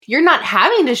you're not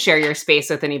having to share your space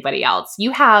with anybody else.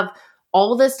 You have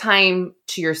all this time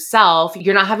to yourself.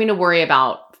 You're not having to worry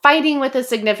about fighting with a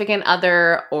significant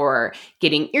other or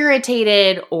getting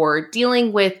irritated or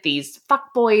dealing with these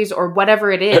fuckboys or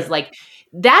whatever it is. Like,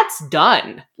 that's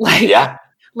done.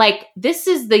 Like this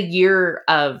is the year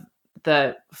of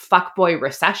the fuckboy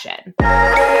recession.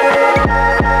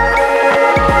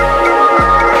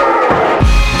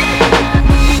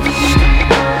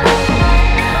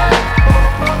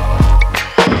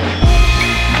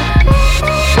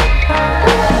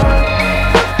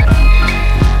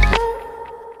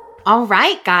 All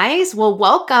right, guys. Well,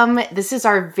 welcome. This is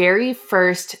our very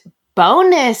first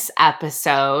bonus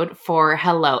episode for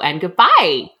Hello and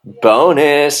Goodbye.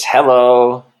 Bonus.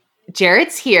 Hello.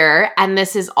 Jared's here, and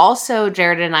this is also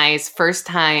Jared and I's first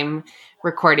time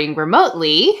recording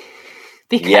remotely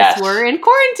because we're in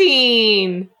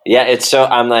quarantine. Yeah,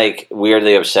 I'm like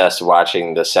weirdly obsessed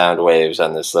watching the sound waves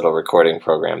on this little recording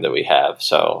program that we have.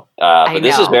 So, but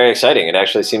this is very exciting. It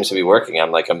actually seems to be working.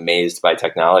 I'm like amazed by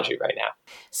technology right now.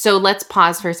 So let's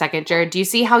pause for a second, Jared. Do you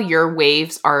see how your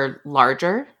waves are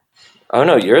larger? Oh,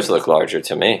 no, yours look larger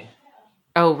to me.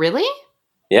 Oh, really?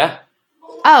 Yeah.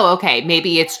 Oh, okay.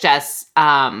 Maybe it's just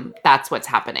that's what's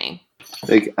happening.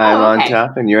 Like I'm on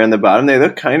top and you're on the bottom. They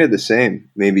look kind of the same.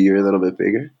 Maybe you're a little bit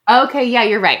bigger. Okay, yeah,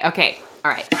 you're right. Okay.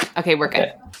 All right. Okay, we're good.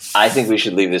 Okay. I think we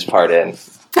should leave this part in.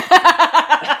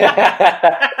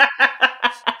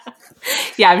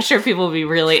 Yeah, I'm sure people will be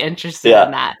really interested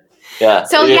in that. Yeah.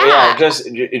 So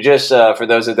just for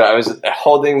those that I was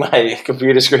holding my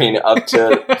computer screen up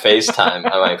to FaceTime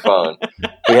on my phone.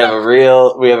 We have a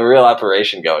real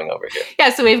operation going over here. Yeah,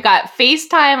 so we've got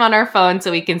FaceTime on our phone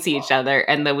so we can see each other,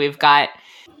 and then we've got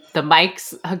the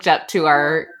mics hooked up to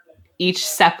our each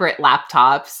separate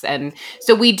laptops. And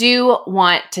so we do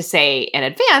want to say in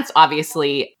advance,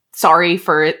 obviously, sorry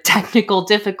for technical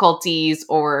difficulties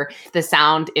or the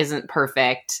sound isn't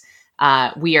perfect.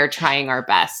 We are trying our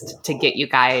best to get you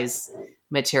guys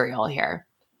material here.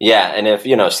 Yeah, and if,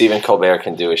 Stephen Colbert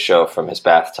can do a show from his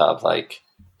bathtub,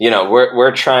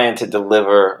 we're trying to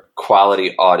deliver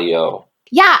quality audio.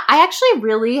 Yeah, I actually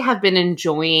really have been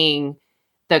enjoying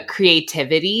the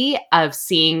creativity of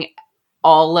seeing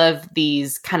all of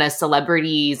these kind of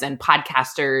celebrities and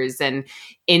podcasters and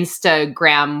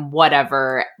Instagram,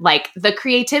 whatever, like the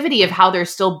creativity of how they're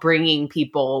still bringing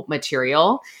people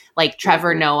material. Like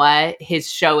Trevor Noah,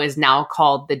 his show is now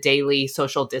called The Daily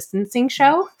Social Distancing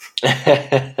Show.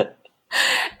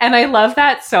 And I love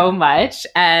that so much.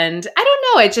 And I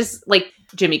don't know, it just like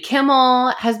Jimmy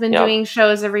Kimmel has been doing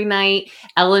shows every night.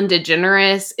 Ellen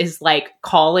DeGeneres is like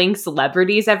calling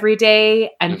celebrities every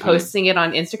day and posting it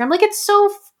on Instagram. Like it's so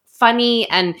funny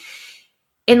and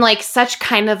in like such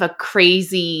kind of a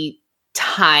crazy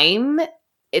time.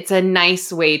 It's a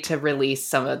nice way to release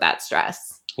some of that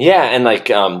stress. Yeah, and like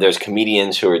there's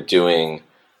comedians who are doing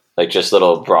like just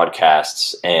little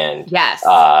broadcasts, and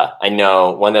I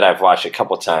know one that I've watched a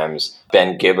couple times,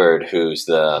 Ben Gibbard, who's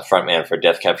the frontman for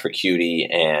Death Cab for Cutie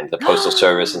and the Postal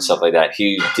Service and stuff like that.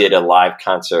 He did a live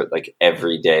concert like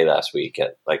every day last week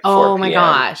at like 4 p.m. Oh my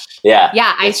gosh. Yeah.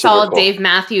 Yeah, I saw Dave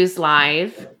Matthews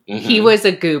live. He was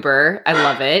a goober. I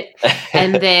love it.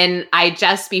 And then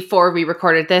before we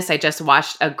recorded this, I just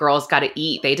watched A Girl's Gotta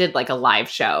Eat. They did like a live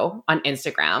show on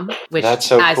Instagram, which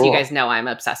as you guys know, I'm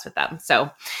obsessed with them. So,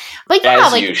 but yeah,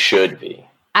 as you should be.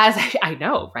 As I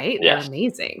know, right? Yeah. They're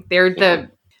amazing. They're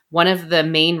one of the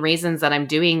main reasons that I'm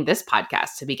doing this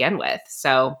podcast to begin with.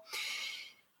 So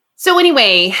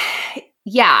anyway,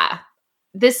 yeah,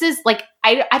 this is like,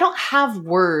 I don't have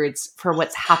words for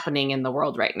what's happening in the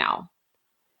world right now.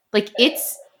 Like it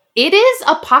is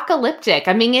apocalyptic.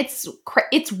 I mean, it's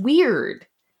weird.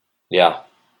 Yeah.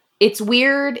 It's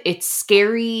weird. It's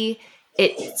scary.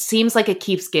 It seems like it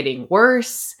keeps getting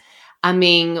worse. I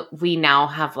mean, we now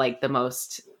have like the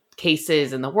most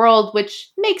cases in the world,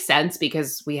 which makes sense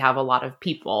because we have a lot of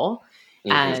people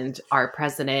and our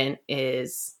president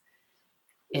is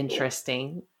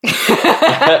interesting.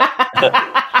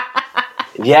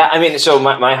 Yeah, I mean, so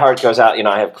my heart goes out.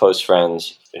 I have close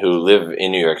friends who live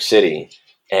in New York City,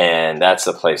 and that's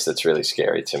the place that's really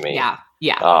scary to me. Yeah.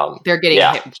 They're getting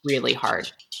hit really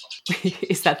hard.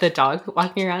 Is that the dog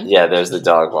walking around? Yeah, there's the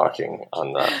dog walking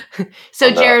on the.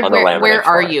 So, Jared, where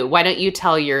are you? Why don't you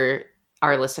tell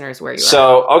our listeners where you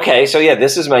are? So yeah,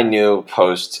 this is my new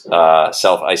post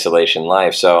self-isolation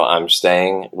life. So I'm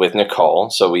staying with Nicole.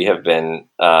 So we have been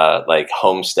like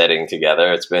homesteading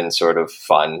together. It's been sort of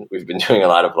fun. We've been doing a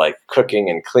lot of like cooking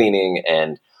and cleaning,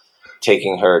 and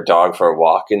taking her dog for a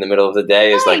walk in the middle of the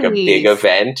day is like a big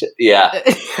event. Yeah.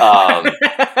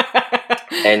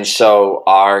 And so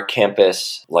our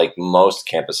campus, like most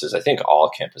campuses, I think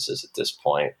all campuses at this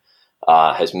point,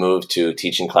 has moved to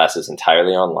teaching classes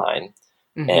entirely online.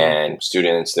 Mm-hmm. And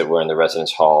students that were in the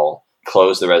residence hall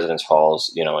closed the residence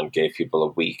halls, and gave people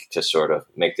a week to sort of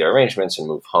make their arrangements and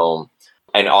move home.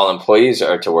 And all employees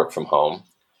are to work from home.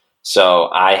 So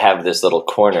I have this little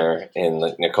corner in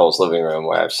Nicole's living room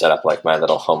where I've set up like my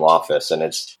little home office, and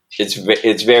it's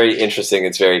very interesting.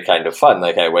 It's very kind of fun.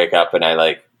 Like I wake up and I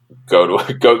like go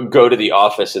to the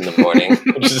office in the morning,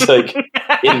 which is like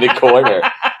in the corner,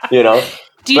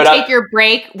 Do you take your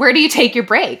break? Where do you take your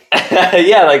break?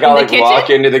 Yeah, like I'll like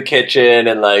walk into the kitchen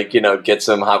and like, get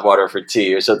some hot water for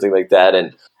tea or something like that.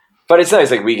 But it's nice.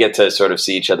 Like we get to sort of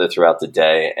see each other throughout the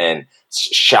day. And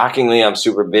shockingly, I'm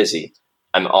super busy.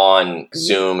 I'm on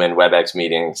Zoom and WebEx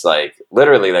meetings, like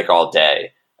literally like all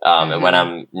day. And when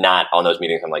I'm not on those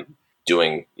meetings, I'm like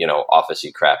doing,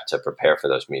 office-y crap to prepare for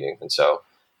those meetings. And so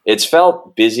it's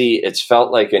felt busy. It's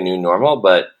felt like a new normal,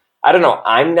 but I don't know.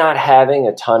 I'm not having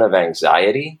a ton of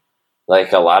anxiety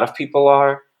like a lot of people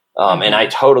are. And I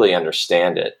totally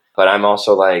understand it. But I'm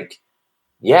also like,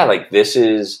 yeah, like this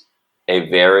is a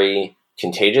very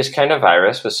contagious kind of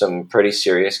virus with some pretty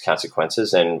serious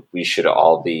consequences. And we should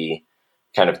all be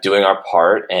kind of doing our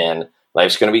part. And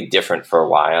life's going to be different for a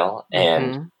while.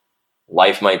 And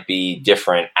life might be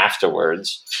different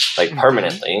afterwards, like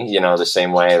permanently, the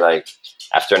same way like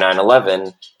after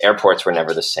 9/11, airports were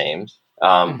never the same.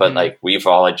 But like we've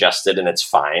all adjusted and it's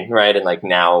fine. Right. And like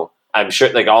now I'm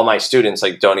sure like all my students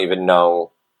like don't even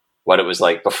know what it was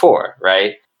like before.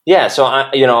 Right. Yeah. So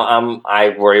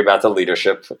I worry about the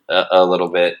leadership a little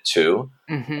bit too.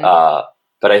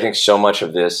 But I think so much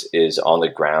of this is on the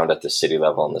ground at the city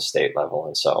level and the state level.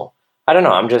 And so I don't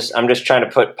know. I'm just trying to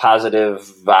put positive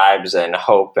vibes and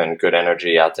hope and good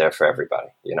energy out there for everybody,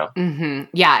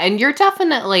 Yeah. And you're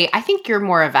definitely, I think you're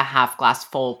more of a half glass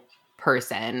full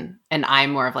person and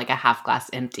I'm more of like a half glass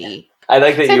empty. I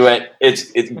like that you went,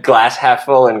 it's glass half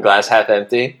full and glass half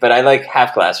empty, but I like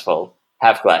half glass full,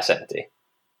 half glass empty.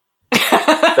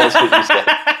 That's what you said.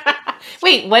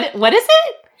 Wait, what is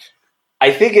it?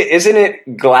 I think isn't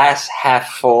it glass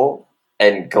half full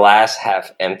and glass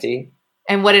half empty?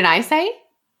 And what did I say?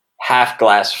 Half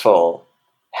glass full,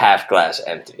 half glass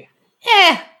empty.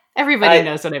 Everybody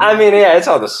knows what I mean. I mean, yeah, it's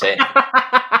all the same.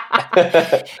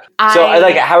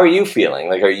 So how are you feeling?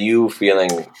 Like, are you feeling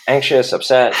anxious,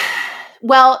 upset?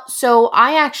 Well, so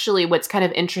I actually, what's kind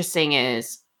of interesting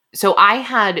is, so I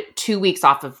had 2 weeks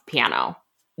off of piano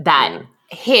that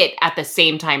hit at the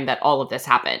same time that all of this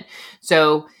happened.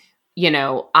 So,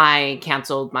 I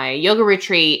canceled my yoga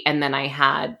retreat and then I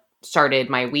had started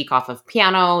my week off of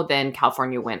piano. Then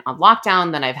California went on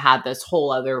lockdown. Then I've had this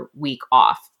whole other week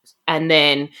off. And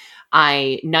then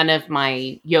none of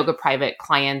my yoga private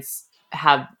clients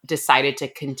have decided to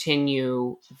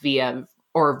continue via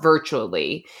or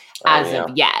virtually as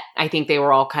of yet. I think they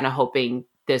were all kind of hoping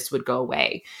this would go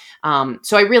away.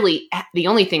 So the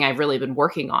only thing I've really been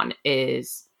working on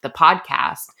is the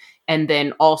podcast. And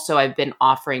then also I've been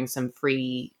offering some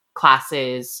free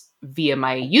classes via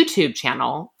my YouTube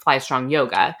channel, Fly Strong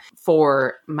Yoga,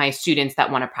 for my students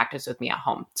that want to practice with me at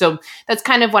home. So that's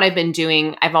kind of what I've been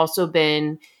doing. I've also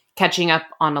been catching up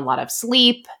on a lot of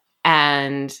sleep,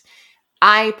 and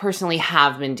I personally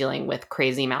have been dealing with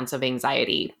crazy amounts of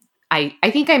anxiety. I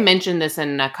think I mentioned this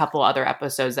in a couple other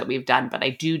episodes that we've done, but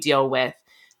I do deal with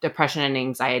depression and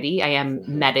anxiety. I am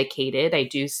medicated. I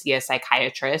do see a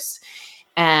psychiatrist,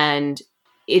 and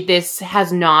this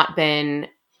has not been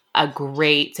a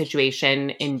great situation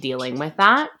in dealing with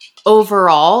that.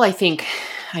 Overall, I think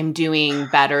I'm doing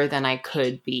better than I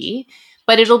could be,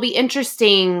 but it'll be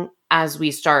interesting as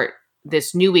we start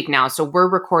this new week now. So we're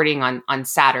recording on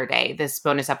Saturday. This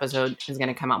bonus episode is going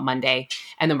to come out Monday,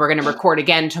 and then we're going to record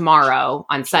again tomorrow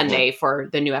on Sunday for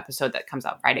the new episode that comes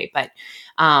out Friday. But,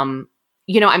 I'm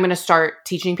going to start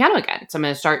teaching piano again. So I'm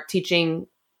going to start teaching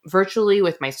virtually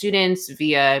with my students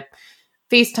via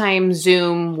FaceTime,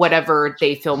 Zoom, whatever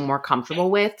they feel more comfortable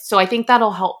with. So I think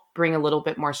that'll help bring a little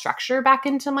bit more structure back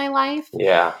into my life.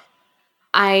 Yeah.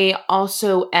 I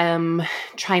also am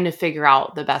trying to figure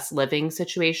out the best living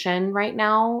situation right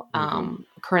now.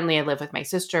 Currently I live with my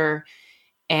sister,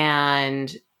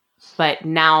 but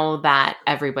now that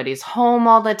everybody's home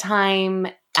all the time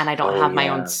and I don't have my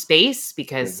own space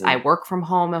because I work from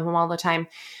home and home all the time,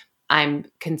 I'm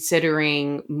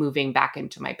considering moving back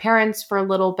into my parents for a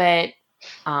little bit.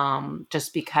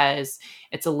 Just because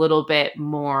it's a little bit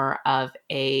more of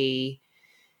a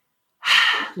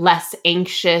less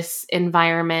anxious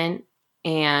environment.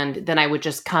 and then I would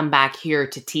just come back here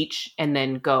to teach and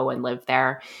then go and live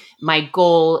there. My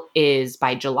goal is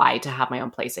by July to have my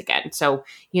own place again. So,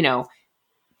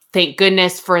 thank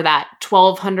goodness for that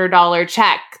 $1,200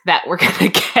 check that we're going to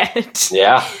get.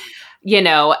 Yeah.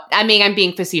 I mean, I'm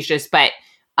being facetious, but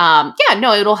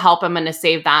it'll help. I'm going to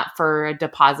save that for a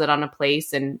deposit on a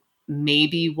place, and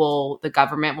maybe the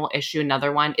government will issue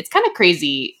another one. It's kind of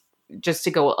crazy, just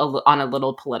to go on a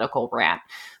little political rant,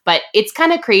 but it's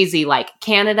kind of crazy. Like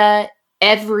Canada,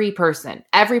 every person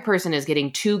is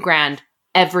getting $2,000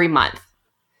 every month.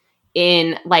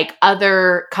 In like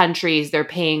other countries, they're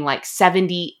paying like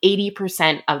 70,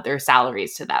 80% of their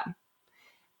salaries to them.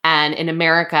 And in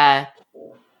America,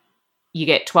 you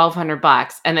get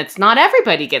 $1,200, and it's not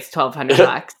everybody gets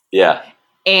 $1,200. Yeah.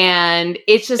 And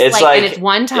it's just and it's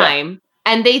one time,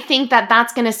 and they think that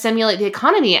that's going to stimulate the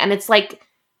economy. And it's like,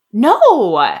 no,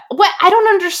 what? I don't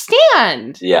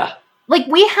understand. Yeah. Like,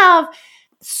 we have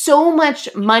so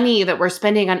much money that we're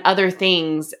spending on other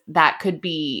things that could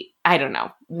be, I don't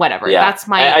know, whatever. Yeah. That's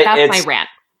my rant.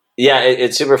 Yeah.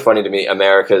 It's super funny to me.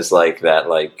 America's like that,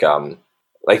 like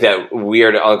that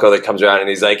weird uncle that comes around and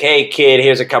he's like, "Hey kid,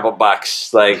 here's a couple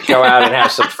bucks. Like, go out and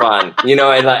have some fun."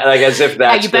 And like as if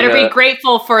that's you better be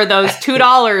grateful for those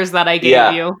 $2 that I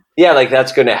gave you. Yeah, like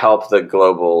that's going to help the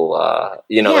global, like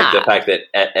the fact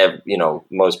that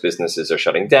most businesses are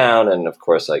shutting down, and of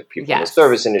course, like people in the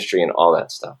service industry and all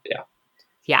that stuff. Yeah.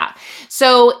 Yeah.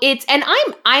 So it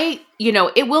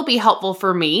will be helpful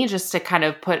for me just to kind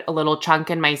of put a little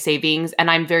chunk in my savings, and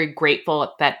I'm very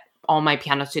grateful that all my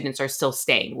piano students are still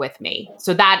staying with me.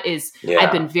 So that is,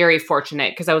 I've been very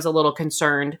fortunate, because I was a little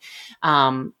concerned.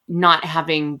 Not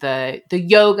having the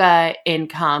yoga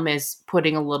income is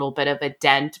putting a little bit of a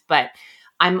dent, but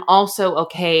I'm also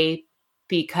okay,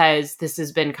 because this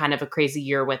has been kind of a crazy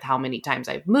year with how many times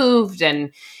I've moved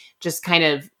and just kind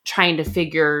of trying to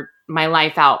figure my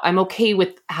life out. I'm okay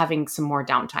with having some more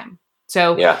downtime.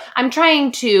 So I'm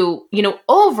trying to,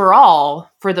 overall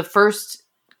for the first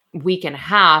week and a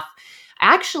half,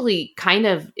 I actually kind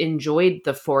of enjoyed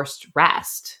the forced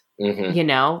rest.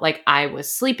 Mm-hmm. Like I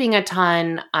was sleeping a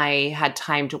ton. I had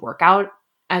time to work out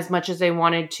as much as I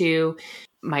wanted to.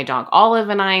 My dog Olive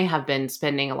and I have been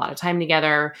spending a lot of time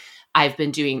together. I've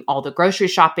been doing all the grocery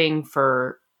shopping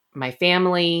for my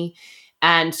family.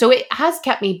 And so it has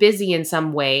kept me busy in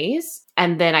some ways.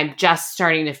 And then I'm just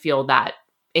starting to feel that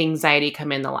anxiety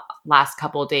come in the last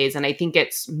couple of days. And I think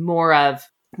it's more of,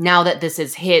 now that this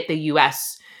has hit the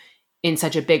US in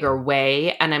such a bigger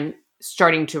way, and I'm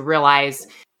starting to realize,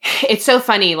 it's so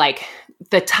funny, like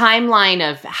the timeline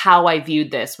of how I viewed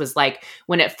this was like,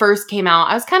 when it first came out,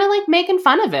 I was kind of like making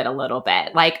fun of it a little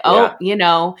bit. Like,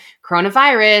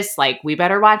 coronavirus, like we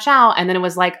better watch out. And then it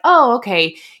was like, oh,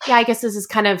 okay. Yeah, I guess this is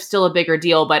kind of still a bigger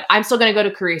deal, but I'm still going to go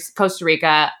to Costa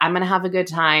Rica. I'm going to have a good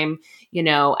time, and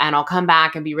I'll come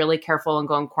back and be really careful and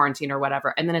go in quarantine or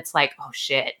whatever. And then it's like, oh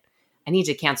shit, I need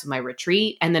to cancel my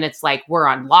retreat. And then it's like, we're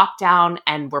on lockdown,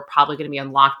 and we're probably going to be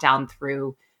on lockdown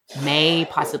through May,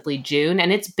 possibly June.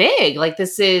 And it's big. Like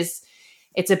it's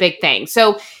a big thing.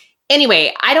 So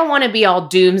anyway, I don't want to be all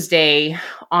doomsday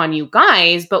on you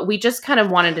guys, but we just kind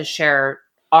of wanted to share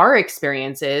our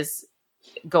experiences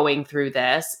going through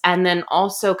this, and then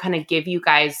also kind of give you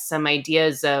guys some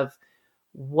ideas of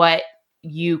what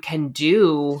you can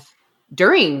do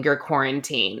during your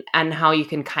quarantine and how you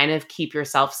can kind of keep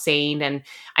yourself sane. And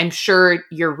I'm sure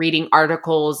you're reading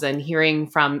articles and hearing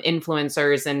from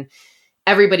influencers and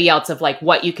everybody else of like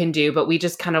what you can do, but we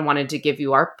just kind of wanted to give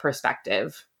you our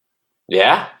perspective.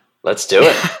 Yeah, let's do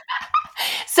it.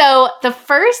 So the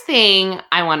first thing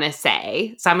I want to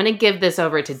say, so I'm going to give this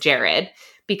over to Jared,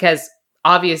 because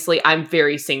obviously I'm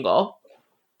very single.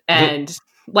 And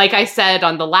like I said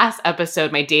on the last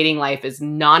episode, my dating life is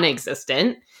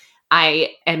non-existent.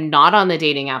 I am not on the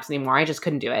dating apps anymore. I just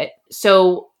couldn't do it.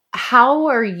 So how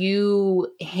are you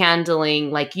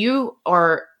handling, like you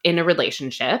are in a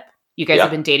relationship, you guys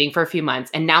have been dating for a few months,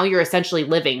 and now you're essentially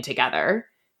living together.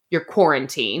 You're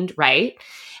quarantined, right?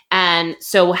 And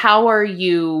so how are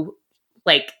you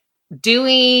like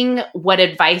doing? What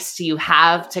advice do you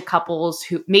have to couples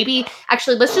who maybe,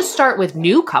 actually, let's just start with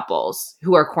new couples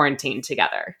who are quarantined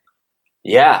together.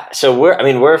 Yeah. So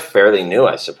we're fairly new,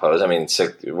 I suppose. I mean,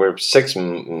 we're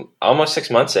almost 6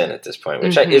 months in at this point,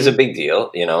 which is a big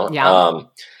deal, Yeah.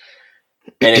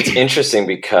 And it's interesting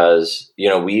because,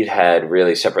 we've had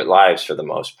really separate lives for the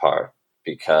most part,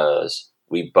 because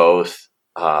we both,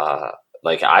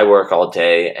 like I work all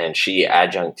day and she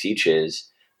adjunct teaches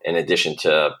in addition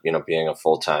to, being a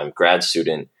full-time grad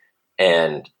student.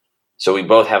 And So we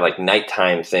both have like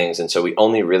nighttime things. And so we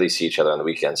only really see each other on the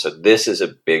weekends. So this is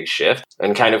a big shift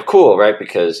and kind of cool, right?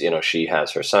 Because, she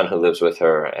has her son who lives with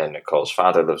her and Nicole's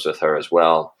father lives with her as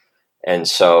well. And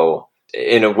so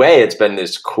in a way, it's been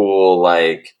this cool,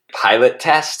 like, pilot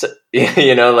test, like,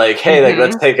 hey, mm-hmm.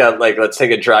 let's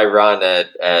take a dry run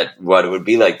at what it would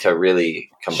be like to really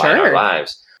combine our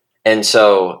lives. And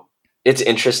so it's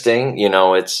interesting,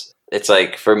 it's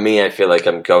like, for me, I feel like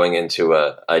I'm going into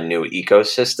a new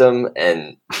ecosystem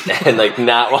and like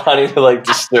not wanting to like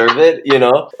disturb it,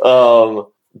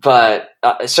 but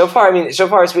so far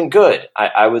it's been good.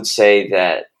 I would say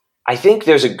that I think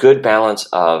there's a good balance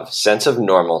of sense of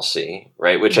normalcy,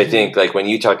 right? Which mm-hmm. I think, like, when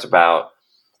you talked about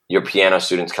your piano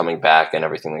students coming back and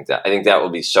everything like that, I think that will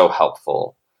be so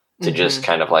helpful to mm-hmm. just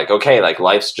kind of like, okay, like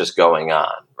life's just going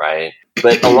on, right?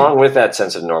 But along with that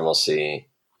sense of normalcy,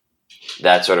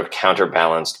 that's sort of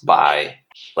counterbalanced by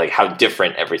like how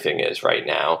different everything is right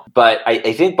now. But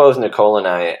I think both Nicole and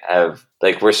I have,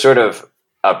 like, we're sort of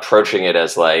approaching it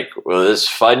as like, well, this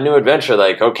fun new adventure,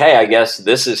 like, okay, I guess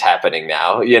this is happening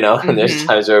now, mm-hmm. and there's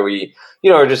times where we,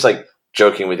 we're just like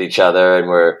joking with each other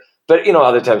and but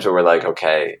other times where we're like,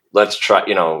 okay, let's try,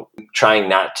 trying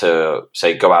not to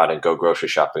say go out and go grocery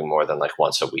shopping more than like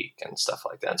once a week and stuff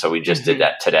like that. And so we just mm-hmm. did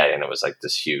that today, and it was like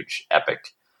this huge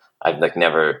epic. I've like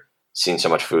never seen so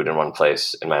much food in one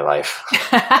place in my life.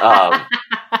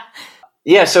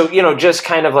 Yeah. So, just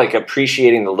kind of like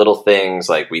appreciating the little things,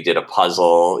 like we did a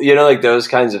puzzle, like those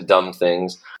kinds of dumb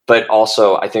things. But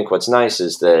also I think what's nice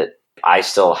is that I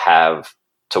still have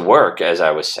to work, as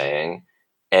I was saying.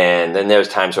 And then there's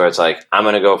times where it's like, I'm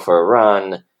going to go for a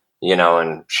run,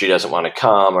 and she doesn't want to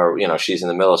come, or, she's in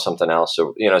the middle of something else.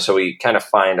 So, so we kind of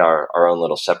find our own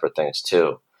little separate things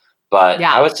too. But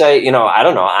yeah. I would say, I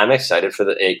don't know. I'm excited for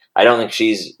I don't think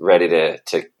she's ready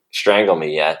to strangle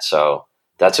me yet. So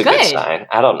that's a good sign.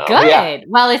 I don't know. Good. Yeah.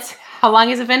 Well, how long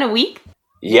has it been? A week?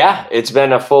 Yeah, it's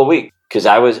been a full week because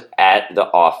I was at the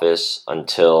office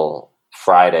until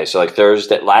Friday. So like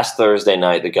last Thursday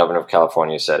night, the governor of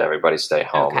California said, everybody stay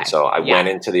home. Okay. And so I went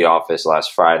into the office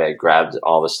last Friday, grabbed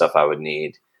all the stuff I would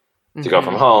need to go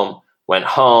from home, went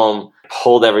home,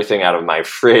 pulled everything out of my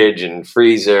fridge and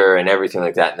freezer and everything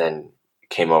like that, and then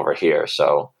came over here.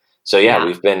 So yeah.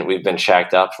 we've been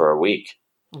shacked up for a week.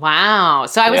 Wow.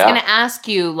 So I was going to ask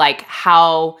you, like,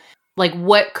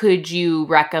 what could you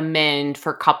recommend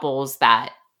for couples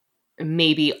that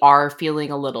maybe are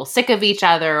feeling a little sick of each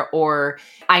other? Or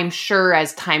I'm sure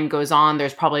as time goes on,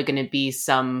 there's probably going to be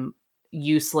some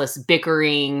useless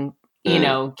bickering,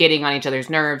 getting on each other's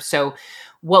nerves. So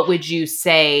what would you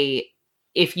say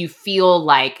if you feel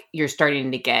like you're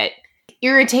starting to get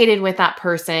irritated with that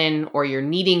person or you're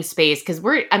needing space? Because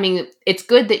it's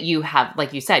good that you have,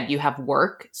 like you said, you have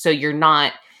work. So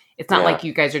it's not like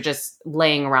you guys are just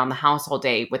laying around the house all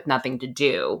day with nothing to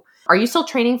do. Are you still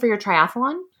training for your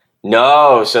triathlon?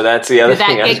 No. So that's the other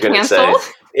thing I was going to say.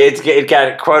 It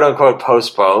got quote unquote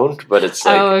postponed, but it's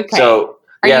like, okay. So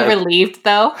are you relieved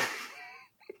though?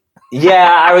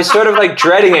 Yeah, I was sort of like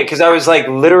dreading it because I was like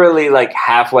literally like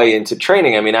halfway into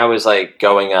training. I mean, I was like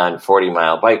going on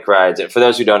 40-mile bike rides. And for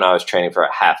those who don't know, I was training for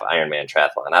a half Ironman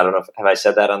triathlon. I don't know have I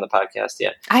said that on the podcast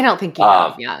yet? I don't think you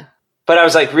have, yeah. But I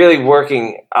was like really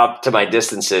working up to my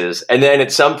distances. And then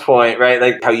at some point, right,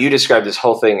 like how you described this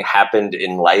whole thing happened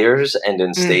in layers and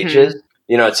in stages.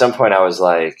 At some point I was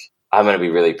like, I'm going to be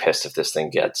really pissed if this thing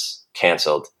gets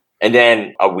canceled. And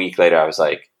then a week later, I was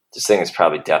like, this thing is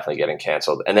probably definitely getting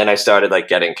canceled. And then I started like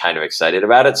getting kind of excited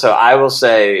about it. So I will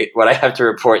say what I have to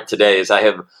report today is I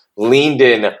have leaned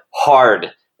in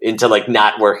hard into like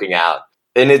not working out.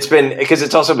 And it's been, because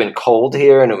it's also been cold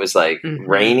here and it was like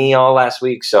rainy all last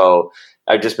week. So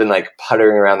I've just been like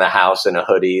puttering around the house in a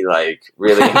hoodie, like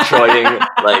really enjoying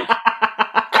like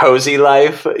cozy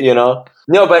life,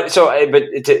 No, but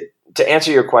to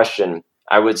answer your question,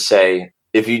 I would say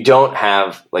if you don't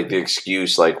have like the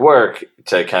excuse like work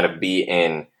to kind of be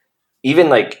in even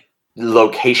like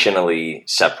locationally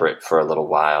separate for a little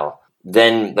while,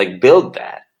 then like build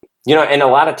that. And a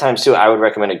lot of times too, I would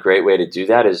recommend a great way to do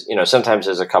that is, sometimes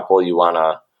as a couple, you want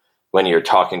to, when you're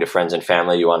talking to friends and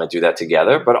family, you want to do that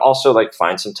together, but also like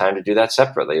find some time to do that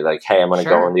separately. Like, hey, I'm going to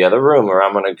go in the other room, or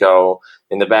I'm going to go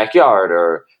in the backyard,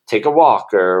 or take a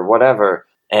walk or whatever,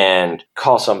 and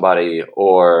call somebody,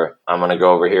 or I'm going to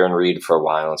go over here and read for a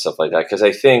while and stuff like that. Because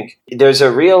I think there's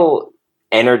a real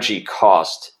energy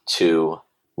cost to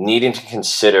needing to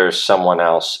consider someone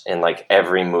else in like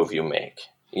every move you make,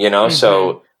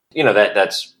 So,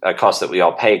 that's a cost that we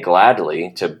all pay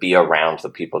gladly to be around the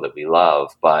people that we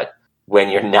love. But when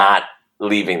you're not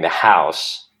leaving the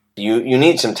house, you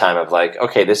need some time of like,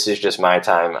 okay, this is just my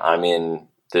time. I'm in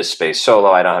this space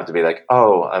solo. I don't have to be like,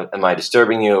 oh, am I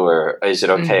disturbing you? Or is it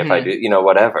okay if I do,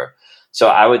 whatever. So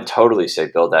I would totally say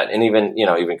build that. And even,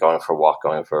 even going for a walk,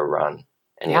 going for a run.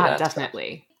 Yeah,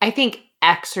 definitely. Stuff. I think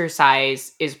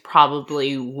exercise is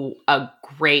probably a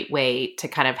great way to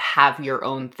kind of have your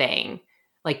own thing.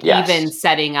 Like even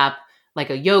setting up like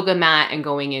a yoga mat and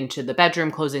going into the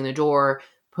bedroom, closing the door,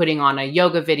 putting on a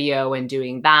yoga video and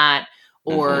doing that.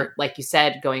 Or like you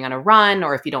said, going on a run,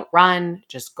 or if you don't run,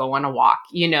 just go on a walk,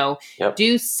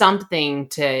 do something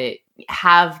to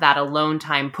have that alone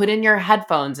time, put in your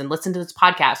headphones and listen to this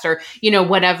podcast or,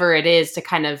 whatever it is to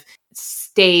kind of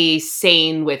stay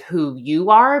sane with who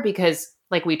you are. Because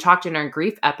like we talked in our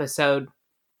grief episode,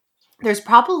 there's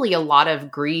probably a lot of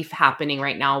grief happening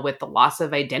right now with the loss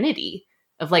of identity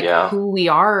of like who we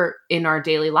are in our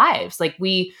daily lives. Like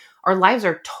our lives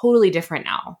are totally different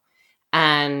now.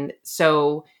 And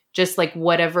so just like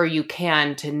whatever you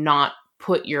can to not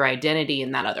put your identity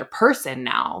in that other person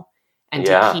now and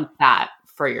to keep that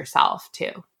for yourself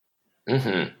too.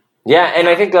 Mm-hmm. Yeah. And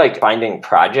I think like finding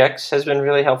projects has been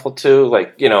really helpful too.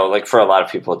 Like, like for a lot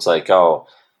of people, it's like, oh,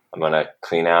 I'm going to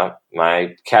clean out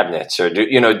my cabinets or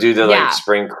do the like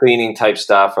spring cleaning type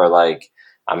stuff, or like,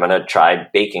 I'm going to try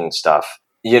baking stuff,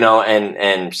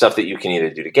 and stuff that you can either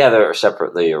do together or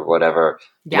separately or whatever.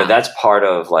 That's part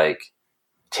of like,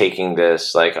 taking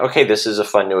this like, okay, this is a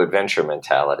fun new adventure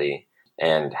mentality,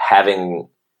 and having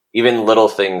even little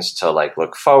things to like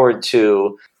look forward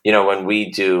to. When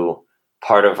we do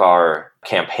part of our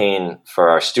campaign for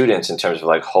our students in terms of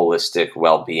like holistic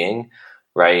well-being,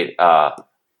 right?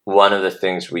 One of the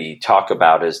things we talk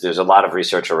about is there's a lot of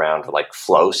research around like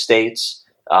flow states,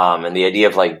 and the idea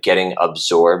of like getting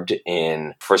absorbed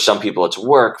in, for some people it's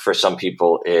work, for some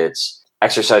people it's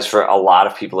exercise, for a lot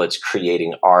of people it's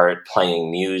creating art,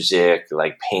 playing music,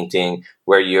 like painting,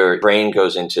 where your brain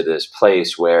goes into this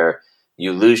place where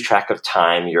you lose track of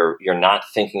time. You're not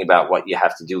thinking about what you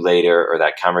have to do later or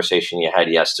that conversation you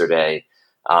had yesterday,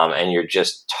 and you're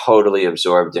just totally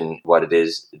absorbed in what it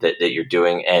is that you're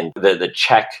doing. And the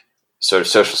Czech sort of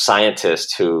social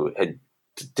scientist who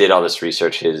did all this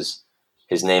research, his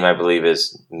name I believe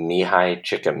is Mihai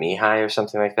Csikszentmihalyi or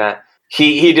something like that.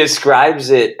 He describes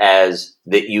it as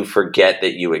that you forget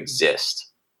that you exist.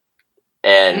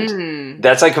 And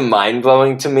that's like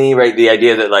mind-blowing to me, right? The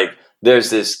idea that like there's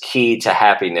this key to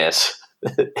happiness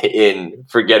in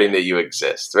forgetting that you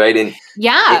exist, right? And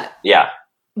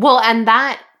Well, and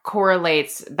that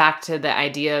correlates back to the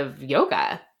idea of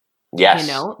yoga. Yes.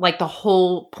 Like the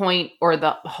whole point or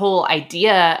the whole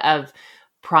idea of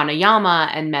pranayama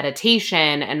and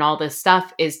meditation and all this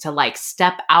stuff is to like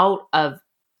step out of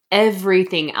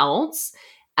everything else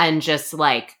and just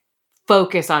like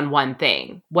focus on one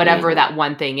thing, whatever that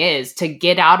one thing is, to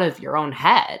get out of your own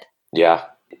head. Yeah.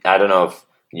 I don't know if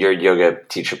your yoga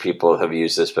teacher people have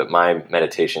used this, but my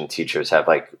meditation teachers have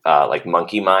like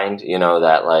monkey mind,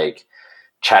 that like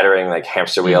chattering, like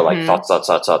hamster wheel, like thoughts,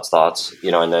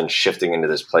 and then shifting into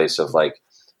this place of like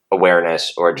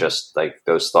awareness, or just like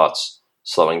those thoughts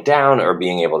slowing down, or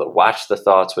being able to watch the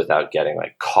thoughts without getting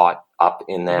like caught up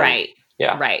in them. Right.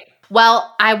 Yeah. Right.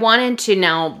 Well, I wanted to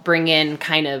now bring in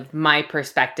kind of my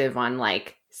perspective on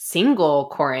like single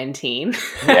quarantine.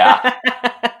 Yeah.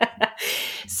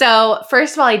 So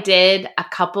first of all, I did a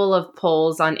couple of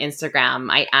polls on Instagram.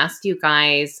 I asked you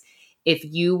guys if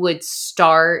you would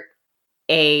start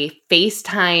a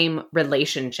FaceTime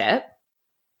relationship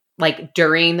like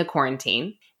during the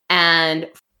quarantine. And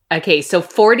okay, so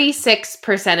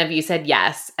 46% of you said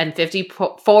yes, and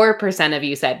 54% of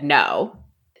you said no.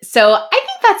 So I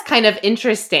think that's kind of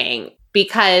interesting,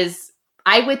 because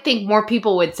I would think more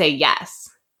people would say yes.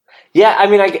 Yeah, I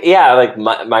mean, like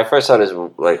my first thought is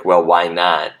like, well, why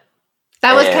not?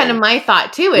 That was kind of my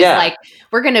thought too, is like,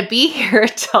 we're going to be here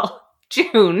till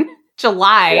June,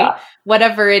 July,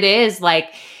 whatever it is.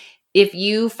 Like, if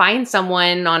you find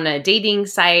someone on a dating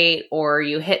site, or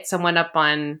you hit someone up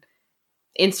on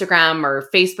Instagram or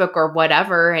Facebook or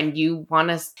whatever, and you want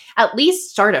to at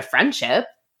least start a friendship,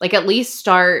 like at least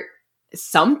start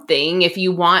something if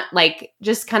you want, like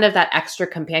just kind of that extra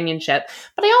companionship.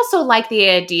 But I also like the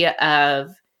idea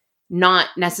of not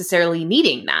necessarily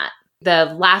needing that.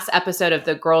 The last episode of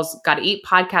the Girls Gotta Eat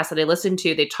podcast that I listened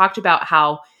to, they talked about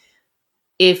how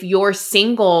if you're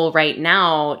single right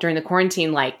now during the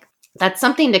quarantine, like that's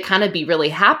something to kind of be really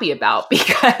happy about,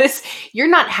 because you're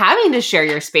not having to share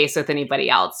your space with anybody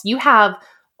else. You have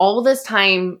all this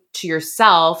time to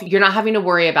yourself. You're not having to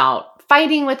worry about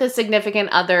fighting with a significant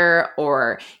other,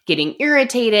 or getting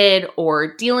irritated,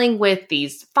 or dealing with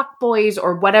these fuckboys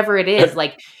or whatever it is.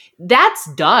 Like, that's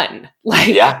done.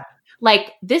 Like,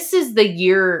 like this is the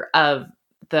year of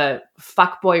the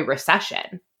fuckboy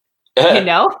recession. You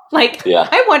know, like, yeah.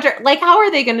 I wonder, like, how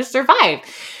are they going to survive?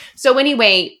 So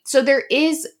anyway, so there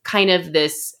is kind of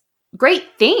this great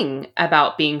thing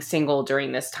about being single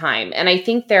during this time. And I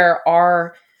think there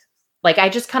are, like, I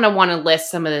just kind of want to list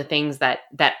some of the things that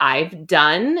I've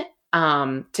done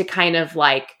to kind of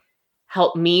like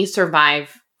help me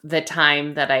survive the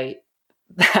time that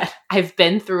I've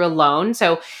been through alone.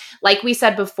 So like we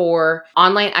said before,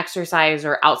 online exercise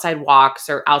or outside walks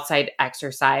or outside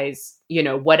exercise, you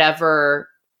know, whatever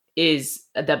is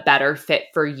the better fit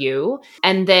for you.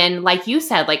 And then, like you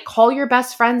said, like call your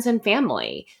best friends and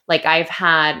family. Like I've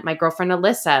had my girlfriend,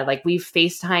 Alyssa, like we've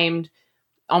FaceTimed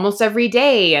almost every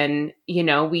day. And, you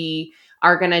know, we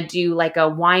are going to do like a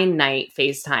wine night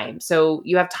FaceTime. So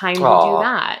you have time to do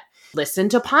that. Listen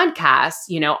to podcasts,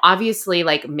 you know, obviously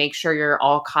like make sure you're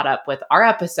all caught up with our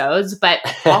episodes, but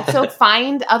also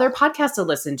find other podcasts to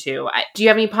listen to. Do you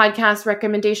have any podcast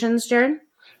recommendations, Jared?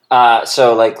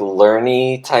 So like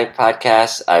learny type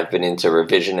podcasts, I've been into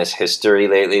revisionist history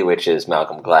lately, which is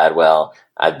Malcolm Gladwell.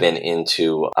 I've been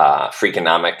into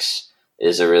Freakonomics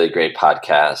is a really great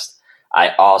podcast.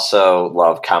 I also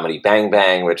love Comedy Bang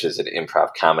Bang, which is an improv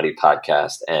comedy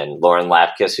podcast. And Lauren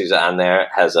Lapkus, who's on there,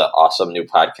 has an awesome new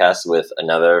podcast with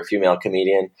another female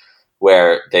comedian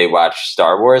where they watch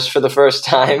Star Wars for the first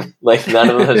time. Like none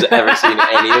of them has ever seen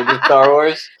any of the Star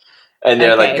Wars. And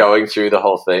they're like going through the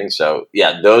whole thing. So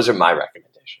yeah, those are my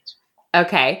recommendations.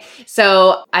 Okay.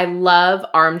 So I love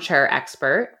Armchair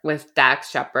Expert with Dax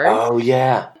Shepard. Oh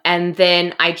yeah. And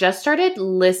then I just started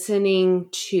listening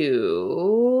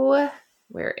to,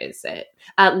 where is it?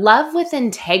 Love with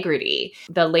Integrity.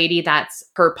 The lady that's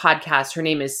her podcast, her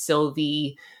name is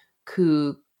Sylvie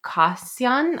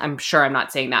Kukasian. I'm sure I'm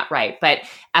not saying that right, but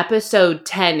episode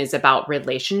 10 is about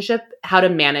how to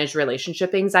manage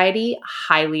relationship anxiety.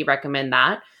 Highly recommend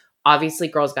that. Obviously,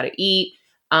 Girls Gotta Eat.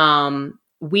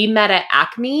 We Met at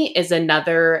Acme is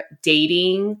another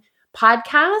dating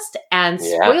podcast. And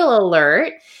spoiler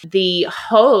alert, the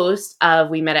host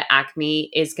of We Met at Acme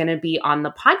is going to be on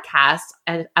the podcast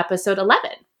at episode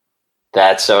 11.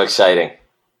 That's so exciting.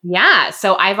 Yeah.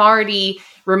 So I've already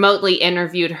remotely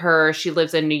interviewed her. She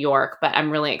lives in New York, but I'm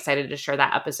really excited to share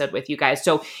that episode with you guys.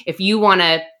 So if you want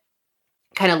to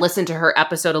kind of listen to her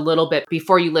episode a little bit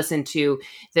before you listen to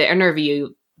the interview,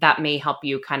 that may help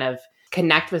you kind of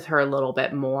connect with her a little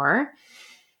bit more.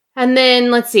 And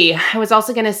then let's see, I was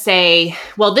also going to say,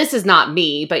 well, this is not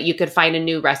me, but you could find a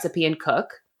new recipe and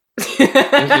cook.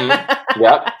 Mm-hmm.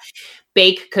 Yep.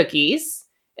 Bake cookies,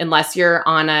 unless you're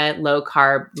on a low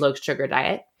carb, low sugar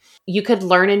diet. You could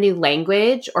learn a new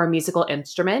language or a musical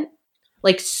instrument.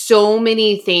 Like so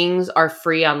many things are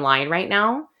free online right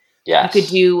now. Yes. You could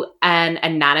do an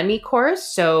anatomy course.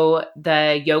 So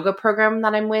the yoga program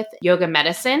that I'm with, Yoga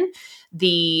Medicine,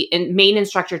 the main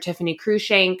instructor, Tiffany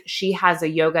Cruikshank, she has a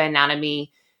yoga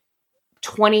anatomy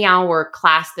 20-hour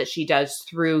class that she does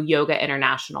through Yoga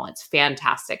International. It's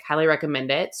fantastic. Highly recommend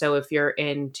it. So if you're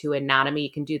into anatomy,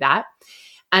 you can do that.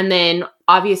 And then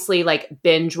obviously like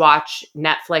binge watch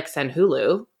Netflix and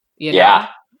Hulu, you know,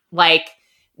 like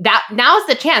that. Now's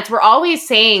the chance. We're always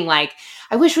saying like,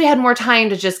 I wish we had more time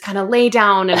to just kind of lay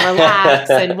down and relax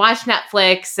and watch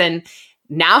Netflix. And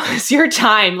now is your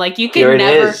time. Like you can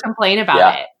never complain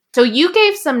about it. So you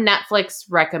gave some Netflix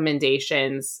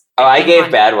recommendations. Oh, I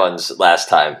gave bad ones last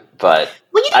time, but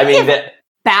well, I mean,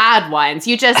 bad ones.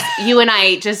 You and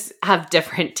I just have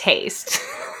different taste.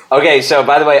 Okay, so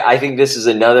by the way, I think this is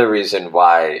another reason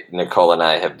why Nicole and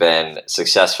I have been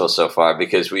successful so far,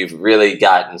 because we've really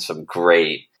gotten some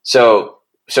great. So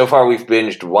far we've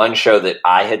binged one show that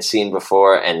I had seen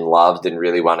before and loved and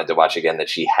really wanted to watch again that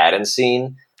she hadn't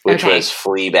seen, which was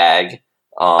Fleabag.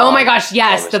 Oh my gosh,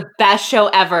 yes, the best show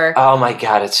ever. Oh my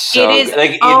god, it's so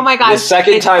good. Oh my gosh. The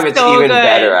second time it's so even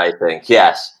better, I think.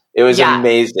 Yes. It was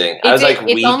amazing. I was like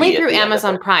it's only through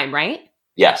Amazon Prime, right?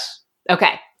 Yes.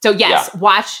 Okay. So yes,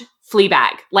 watch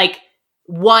Fleabag. Like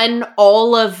won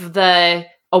all of the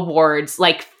awards.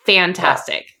 Like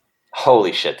fantastic. Yeah.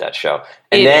 Holy shit, that show.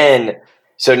 And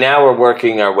so now we're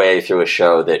working our way through a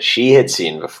show that she had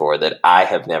seen before that I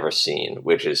have never seen,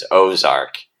 which is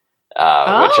Ozark,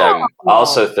 which I'm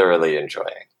also thoroughly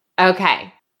enjoying.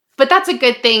 Okay. But that's a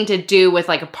good thing to do with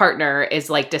like a partner is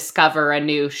like discover a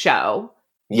new show.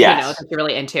 Yes. You know, that you're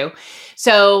really into.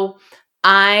 So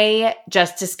I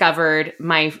just discovered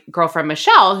my girlfriend,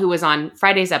 Michelle, who was on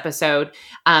Friday's episode.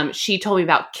 She told me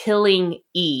about Killing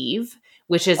Eve,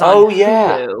 which is on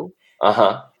Hulu.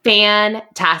 Uh-huh.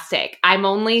 Fantastic. I'm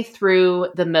only through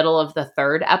the middle of the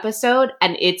third episode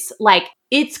and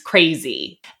it's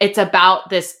crazy. It's about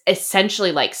this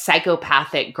essentially like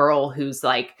psychopathic girl who's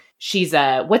like, she's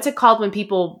a, what's it called when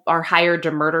people are hired to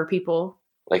murder people?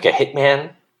 Like a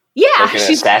hitman? Yeah, like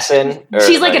an assassin.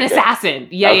 She's like an assassin.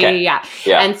 Yeah, okay. yeah.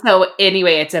 Yeah. And so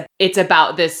anyway, it's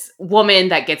about this woman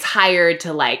that gets hired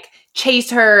to like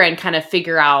chase her and kind of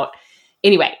figure out.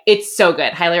 Anyway, it's so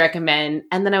good. Highly recommend.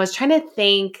 And then I was trying to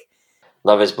think.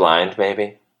 Love is Blind,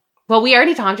 maybe. Well, we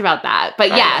already talked about that, but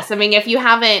yes, I mean, if you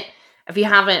haven't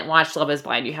watched Love is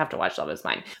Blind, you have to watch Love is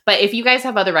Blind. But if you guys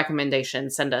have other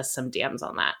recommendations, send us some DMs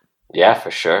on that. Yeah,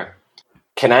 for sure.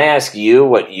 Can I ask you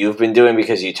what you've been doing?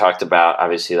 Because you talked about,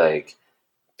 obviously, like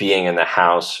being in the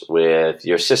house with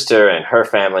your sister and her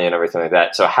family and everything like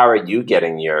that. So how are you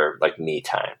getting your like me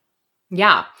time?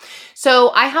 Yeah.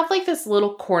 So I have like this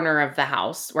little corner of the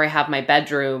house where I have my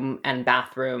bedroom and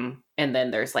bathroom, and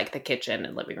then there's like the kitchen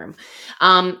and living room.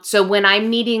 So when I'm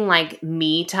needing like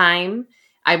me time,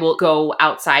 I will go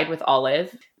outside with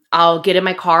Olive. I'll get in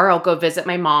my car. I'll go visit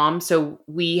my mom. So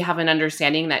we have an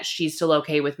understanding that she's still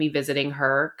okay with me visiting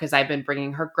her because I've been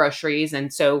bringing her groceries.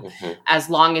 And so as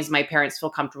long as my parents feel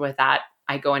comfortable with that,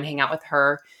 I go and hang out with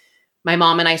her. My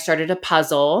mom and I started a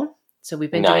puzzle. So we've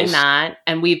been doing that.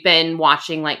 And we've been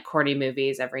watching like corny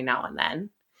movies every now and then.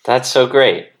 That's so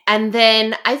great. And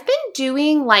then I've been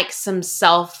doing like some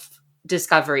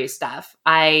self-discovery stuff.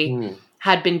 I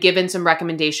had been given some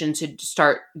recommendations to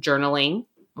start journaling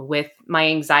with my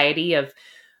anxiety of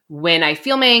when I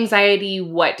feel my anxiety,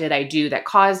 what did I do that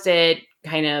caused it,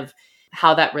 kind of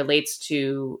how that relates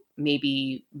to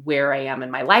maybe where I am in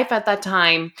my life at that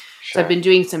time. Sure. So I've been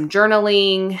doing some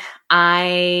journaling.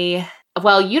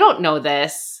 Well, you don't know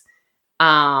this. You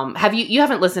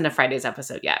haven't listened to Friday's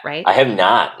episode yet, right? I have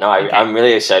not. No, okay. I'm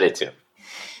really excited to.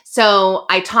 So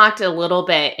I talked a little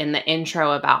bit in the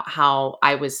intro about how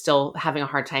I was still having a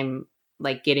hard time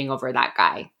like getting over that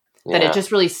guy. That it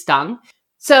just really stung.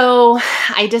 So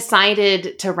I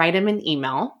decided to write him an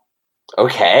email.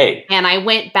 Okay. And I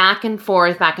went back and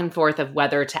forth of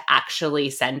whether to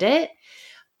actually send it.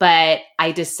 But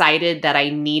I decided that I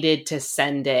needed to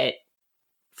send it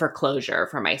for closure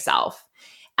for myself.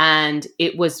 And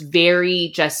it was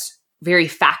very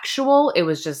factual. It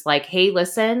was just like, hey,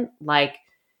 listen, like,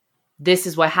 this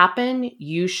is what happened.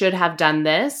 You should have done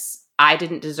this. I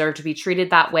didn't deserve to be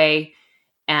treated that way.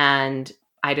 And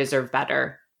I deserve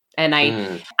better. And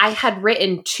I had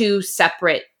written 2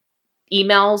 separate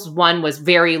emails. One was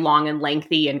very long and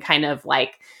lengthy and kind of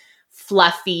like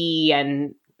fluffy,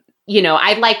 and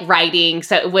I like writing,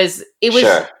 so it was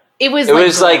sure. It was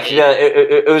like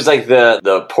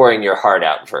the pouring your heart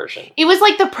out version. It was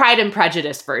like the Pride and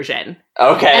Prejudice version.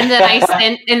 Okay. And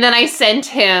then I sent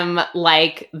him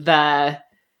like I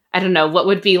don't know, what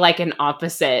would be like an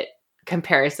opposite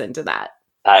comparison to that.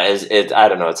 I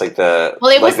don't know. It's like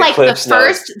it was like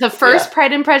the first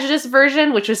Pride and Prejudice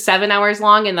version, which was 7 hours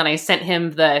long, and then I sent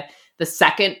him the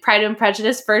second Pride and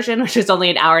Prejudice version, which was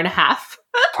only an hour and a half.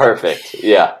 Perfect.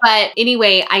 Yeah. But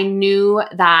anyway, I knew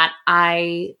that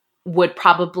I would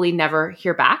probably never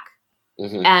hear back,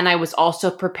 and I was also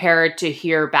prepared to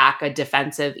hear back a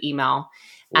defensive email,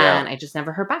 and I just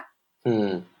never heard back.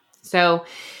 So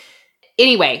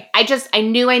anyway, I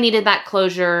knew I needed that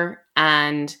closure.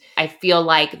 And I feel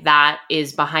like that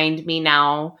is behind me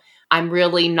now. I'm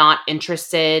really not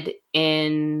interested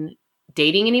in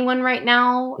dating anyone right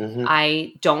now.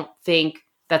 I don't think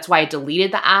that's why I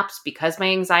deleted the apps, because my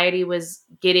anxiety was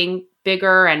getting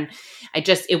bigger, and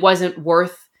it wasn't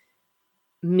worth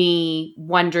me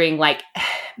wondering, like,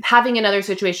 having another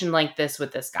situation like this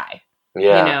with this guy.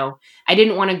 Yeah. I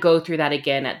didn't want to go through that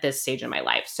again at this stage in my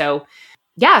life. So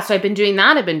so I've been doing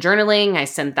that. I've been journaling. I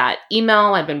sent that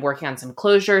email. I've been working on some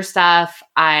closure stuff.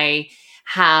 I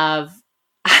had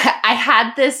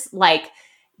this like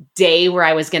day where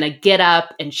I was going to get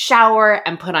up and shower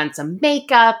and put on some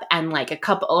makeup and like a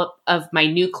couple of my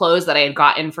new clothes that I had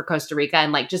gotten for Costa Rica,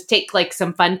 and like just take like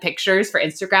some fun pictures for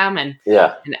Instagram. And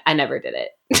I never did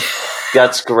it.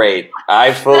 That's great.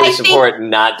 I fully support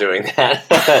not doing that.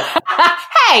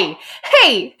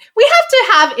 Hey, we have to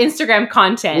have Instagram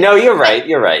content. No, you're right.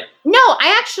 You're right. No,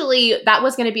 that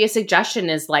was going to be a suggestion,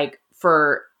 is like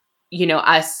for,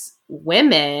 us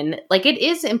women, like it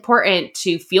is important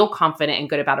to feel confident and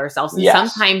good about ourselves. And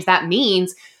sometimes that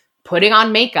means putting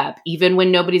on makeup, even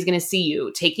when nobody's going to see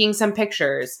you, taking some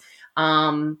pictures.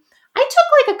 I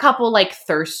took like a couple like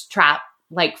thirst trap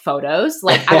like photos.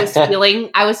 Like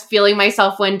I was feeling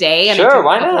myself one day, and I took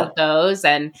a couple of those.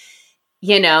 And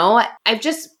I've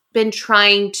just been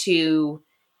trying to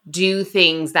do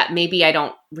things that maybe I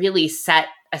don't really set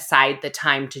aside the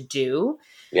time to do.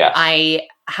 Yeah. I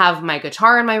have my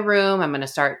guitar in my room. I'm going to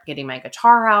start getting my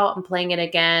guitar out and playing it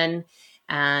again.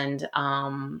 And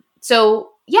I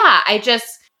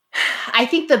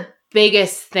think the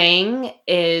biggest thing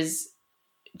is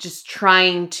just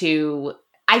trying to,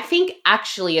 I think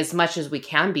actually as much as we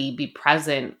can be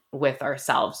present with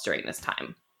ourselves during this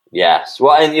time. Yes.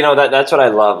 Well, and that's what I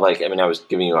love. Like, I mean, I was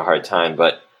giving you a hard time,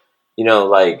 but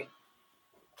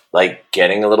like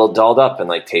getting a little dolled up and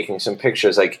like taking some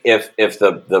pictures. Like if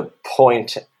the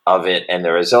point of it and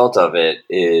the result of it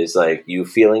is like you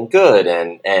feeling good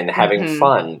and having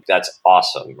fun, that's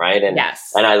awesome. Right. And,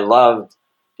 yes. And I loved,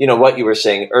 what you were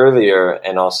saying earlier.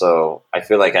 And also I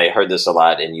feel like I heard this a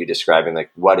lot in you describing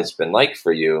like what it's been like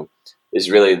for you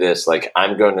is really this, like,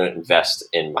 I'm going to invest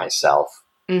in myself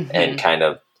and kind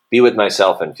of be with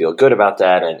myself and feel good about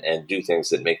that and do things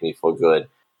that make me feel good.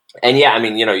 And yeah, I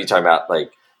mean, you talk about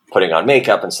like putting on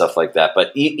makeup and stuff like that.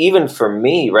 But even for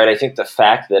me, right, I think the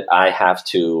fact that I have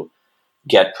to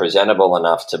get presentable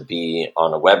enough to be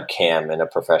on a webcam in a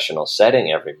professional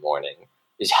setting every morning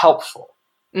is helpful.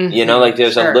 Like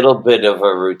there's a little bit of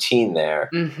a routine there.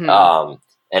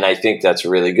 And I think that's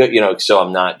really good, so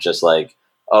I'm not just like,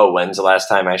 oh, when's the last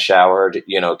time I showered,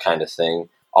 kind of thing.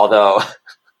 Although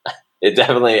it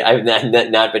definitely, I've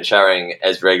not been showering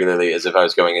as regularly as if I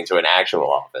was going into an actual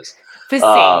office. The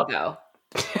same though.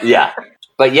 Yeah.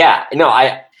 But yeah, no,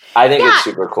 I think it's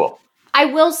super cool. I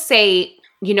will say,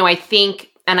 I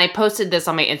think, and I posted this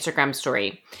on my Instagram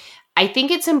story, I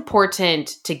think it's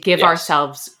important to give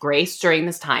ourselves grace during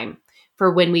this time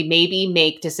for when we maybe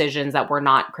make decisions that we're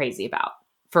not crazy about.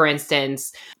 For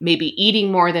instance, maybe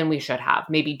eating more than we should have,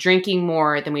 maybe drinking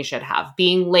more than we should have,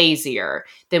 being lazier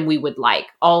than we would like,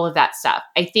 all of that stuff.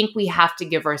 I think we have to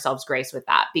give ourselves grace with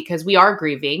that because we are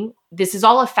grieving. This is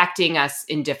all affecting us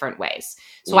in different ways.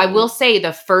 So I will say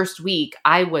the first week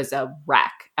I was a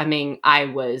wreck. I mean, I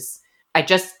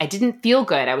didn't feel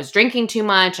good. I was drinking too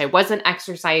much. I wasn't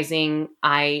exercising.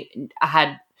 I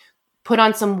had put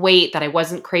on some weight that I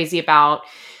wasn't crazy about.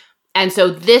 And so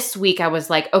this week I was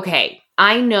like, okay,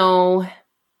 I know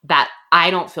that I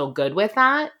don't feel good with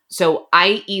that. So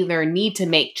I either need to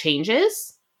make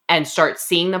changes and start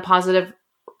seeing the positive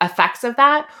effects of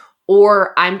that,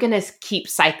 or I'm going to keep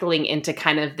cycling into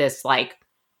kind of this like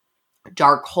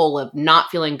dark hole of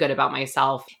not feeling good about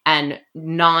myself and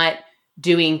not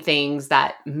doing things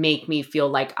that make me feel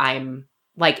like I'm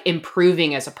like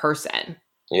improving as a person.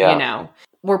 Yeah.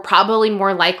 We're probably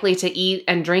more likely to eat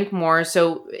and drink more.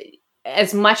 So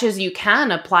as much as you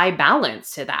can, apply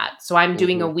balance to that. So I'm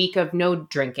doing a week of no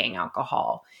drinking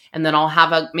alcohol, and then I'll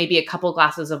have maybe a couple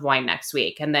glasses of wine next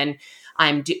week. And then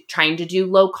I'm trying to do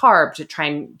low carb to try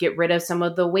and get rid of some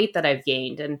of the weight that I've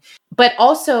gained. But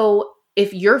also,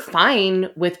 if you're fine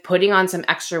with putting on some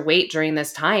extra weight during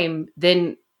this time,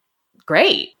 then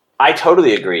great. I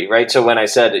totally agree, right? So when I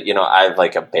said, I've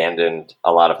like abandoned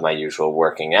a lot of my usual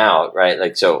working out, right?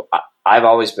 Like, so I've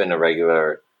always been a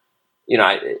regular,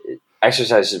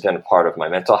 exercise has been a part of my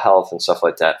mental health and stuff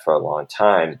like that for a long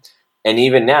time. And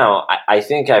even now, I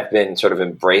think I've been sort of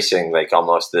embracing like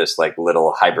almost this like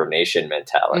little hibernation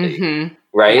mentality,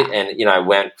 right? Yeah. And, I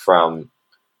went from,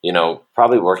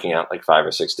 probably working out like 5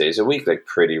 or 6 days a week, like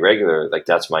pretty regular, like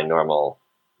that's my normal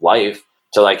life.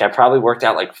 So like I probably worked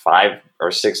out like 5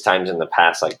 or 6 times in the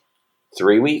past like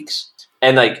 3 weeks.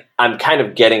 And like I'm kind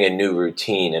of getting a new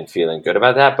routine and feeling good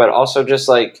about that, but also just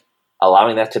like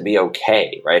allowing that to be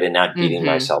okay, right? And not beating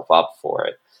myself up for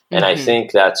it. And I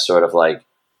think that's sort of like,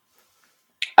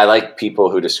 I like people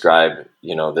who describe,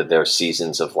 that they're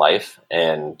seasons of life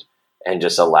and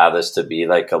just allow this to be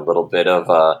like a little bit of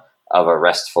a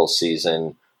restful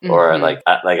season, or like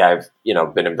I've,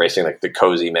 been embracing like the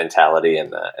cozy mentality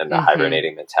and the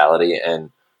hibernating mentality, and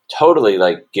totally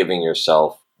like giving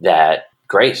yourself that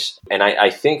grace. And I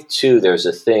think too, there's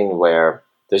a thing where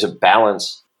there's a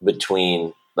balance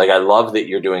between, like, I love that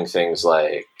you're doing things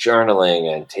like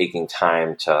journaling and taking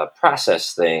time to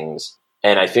process things.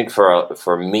 And I think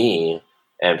for me,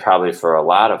 and probably for a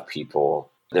lot of people,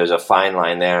 there's a fine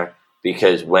line there,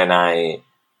 because when I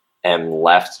am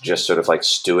left just sort of like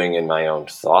stewing in my own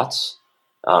thoughts,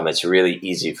 it's really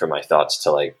easy for my thoughts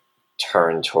to like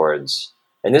turn towards,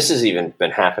 and this has even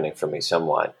been happening for me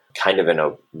somewhat, kind of in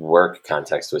a work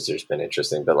context, which has been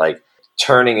interesting, but like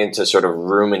turning into sort of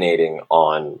ruminating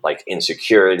on like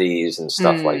insecurities and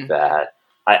stuff like that.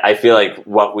 I feel like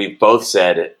what we've both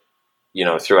said,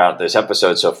 throughout this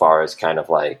episode so far is kind of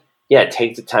like, yeah,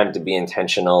 take the time to be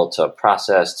intentional, to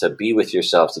process, to be with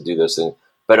yourself, to do those things,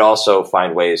 but also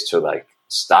find ways to like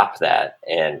stop that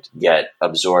and get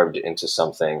absorbed into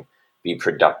something, be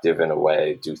productive in a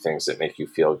way, do things that make you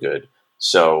feel good.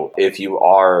 So if you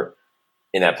are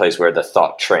in that place where the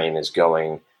thought train is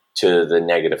going to the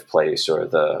negative place or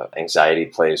the anxiety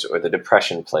place or the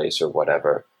depression place or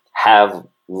whatever, have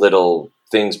little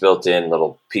things built in,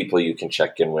 little people you can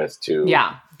check in with to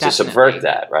subvert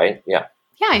that, right? Yeah.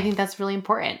 Yeah, I think that's really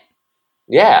important.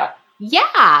 Yeah.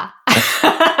 Yeah.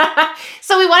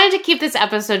 So we wanted to keep this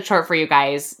episode short for you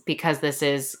guys because this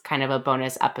is kind of a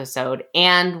bonus episode.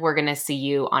 And we're going to see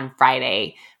you on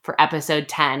Friday for episode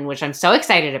 10, which I'm so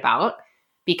excited about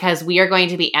because we are going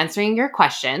to be answering your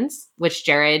questions, which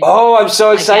Jared... Oh, I'm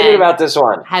so excited about this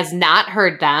one. ...has not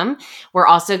heard them. We're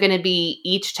also going to be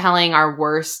each telling our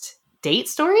worst date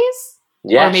stories.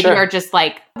 Yeah, or maybe are just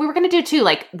like... We were going to do two,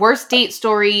 like worst date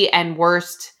story and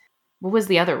worst... What was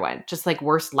the other one? Just like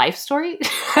worst life story?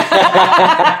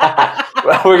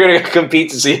 Well, we're going to compete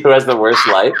to see who has the worst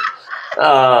life.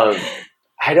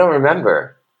 I don't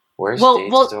remember. Worst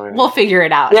date story? We'll figure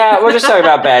it out. Yeah, we'll just talk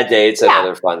about bad dates and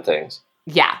other fun things.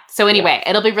 Yeah. So anyway,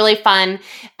 it'll be really fun.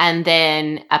 And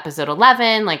then episode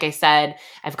 11, like I said,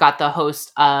 I've got the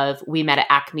host of We Met at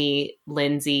Acme,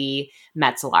 Lindsay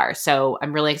Metzelar. So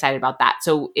I'm really excited about that.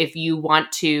 So if you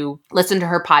want to listen to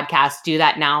her podcast, do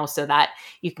that now so that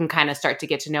you can kind of start to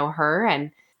get to know her.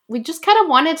 And we just kind of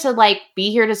wanted to like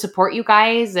be here to support you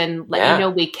guys and let you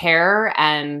know we care.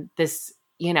 And this,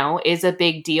 you know, is a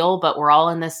big deal, but we're all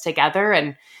in this together.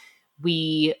 And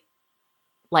we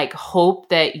like hope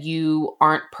that you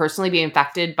aren't personally being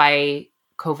infected by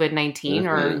COVID-19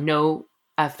 or know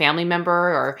a family member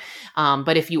or,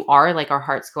 but if you are, like our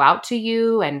hearts go out to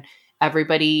you and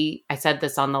everybody, I said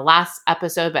this on the last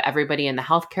episode, but everybody in the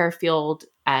healthcare field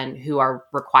and who are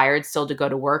required still to go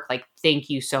to work, like, thank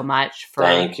you so much for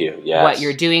what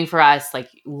you're doing for us, like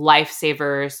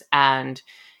lifesavers. And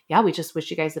yeah, we just wish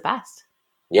you guys the best.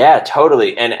 Yeah,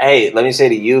 totally. And hey, let me say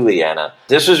to you, Leanna,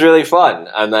 this was really fun.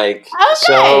 I'm like,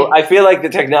 so I feel like the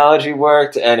technology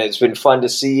worked and it's been fun to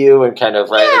see you and kind of,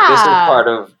 right, like this is part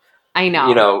of, I know,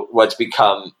 you know, what's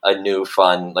become a new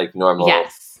fun, like normal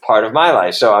part of my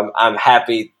life. So I'm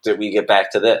happy that we get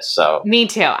back to this. So me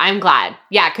too. I'm glad.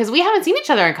 Yeah, because we haven't seen each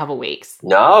other in a couple weeks.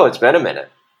 No, it's been a minute.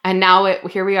 And now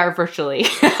here we are virtually.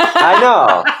 I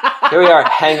know. Here we are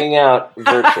hanging out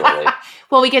virtually.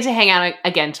 Well, we get to hang out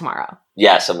again tomorrow.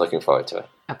 Yes, I'm looking forward to it.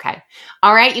 Okay.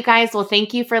 All right, you guys. Well,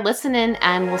 thank you for listening,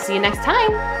 and we'll see you next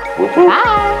time. Whoop, whoop.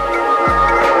 Bye.